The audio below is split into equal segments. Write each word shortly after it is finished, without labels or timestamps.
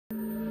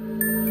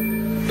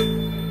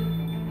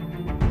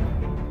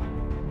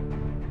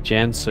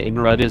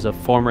Stenerud is a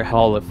former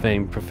Hall of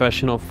Fame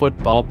professional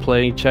football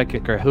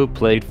Placekicker who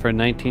played for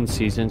 19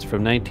 seasons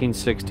from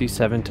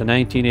 1967 to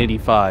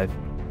 1985.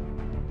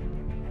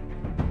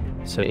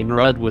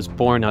 Stenerud was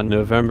born on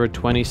November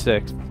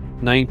 26,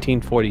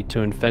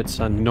 1942 in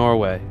Fetsund,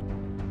 Norway.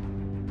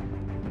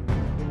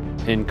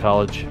 In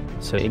college,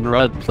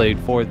 Stenerud played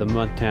for the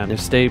Montana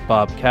State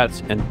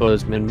Bobcats and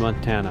Bozeman,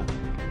 Montana.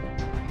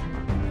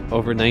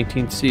 Over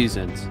 19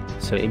 seasons,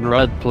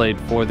 Stenerud played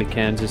for the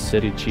Kansas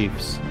City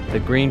Chiefs, the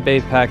Green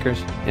Bay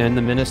Packers, and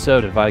the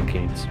Minnesota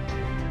Vikings.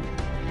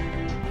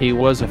 He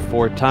was a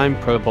four-time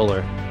Pro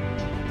Bowler.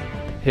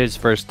 His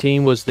first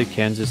team was the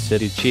Kansas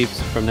City Chiefs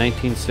from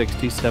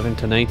 1967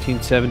 to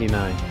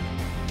 1979.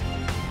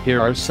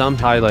 Here are some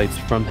highlights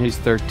from his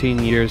 13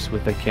 years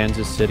with the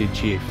Kansas City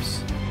Chiefs.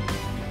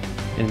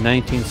 In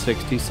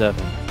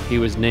 1967, he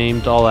was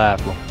named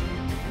All-AFL.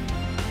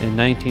 In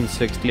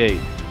 1968,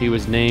 he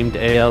was named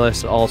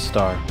AFL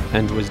All-Star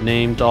and was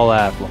named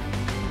All-AFL.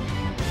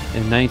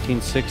 In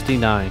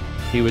 1969,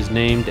 he was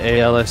named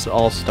AFL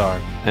All-Star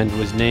and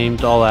was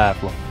named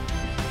All-AFL.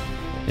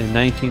 In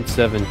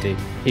 1970,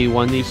 he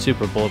won the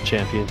Super Bowl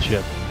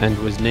championship and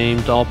was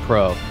named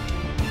All-Pro.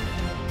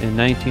 In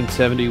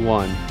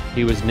 1971,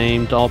 he was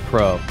named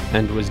All-Pro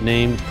and was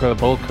named Pro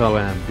Bowl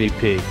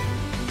co-MVP.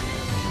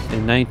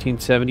 In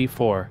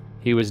 1974,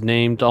 he was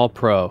named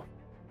All-Pro.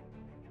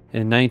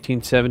 In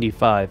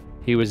 1975,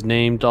 he was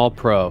named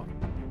All-Pro.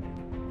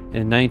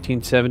 In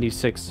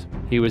 1976,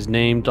 he was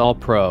named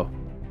All-Pro.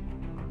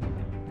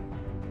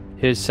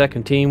 His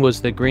second team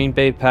was the Green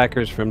Bay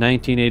Packers from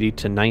 1980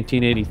 to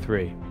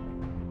 1983.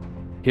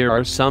 Here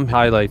are some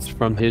highlights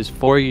from his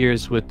 4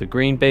 years with the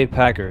Green Bay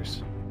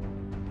Packers.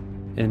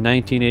 In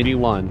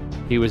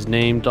 1981, he was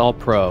named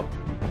All-Pro.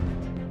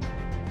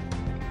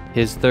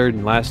 His third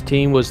and last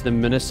team was the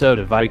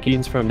Minnesota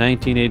Vikings from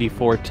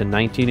 1984 to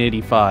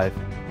 1985.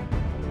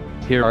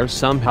 Here are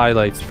some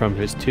highlights from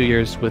his 2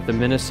 years with the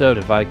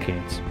Minnesota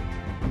Vikings.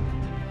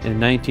 In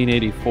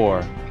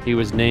 1984, he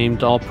was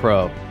named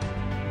All-Pro.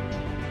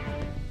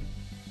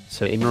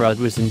 Stenerud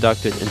was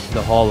inducted into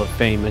the Hall of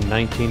Fame in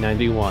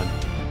 1991.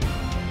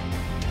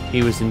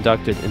 He was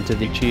inducted into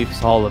the Chiefs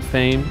Hall of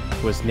Fame,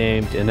 was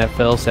named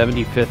NFL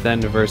 75th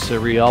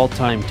Anniversary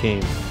All-Time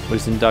Team,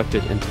 was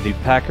inducted into the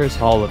Packers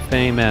Hall of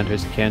Fame, and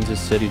his Kansas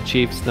City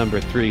Chiefs number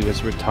 3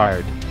 was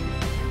retired.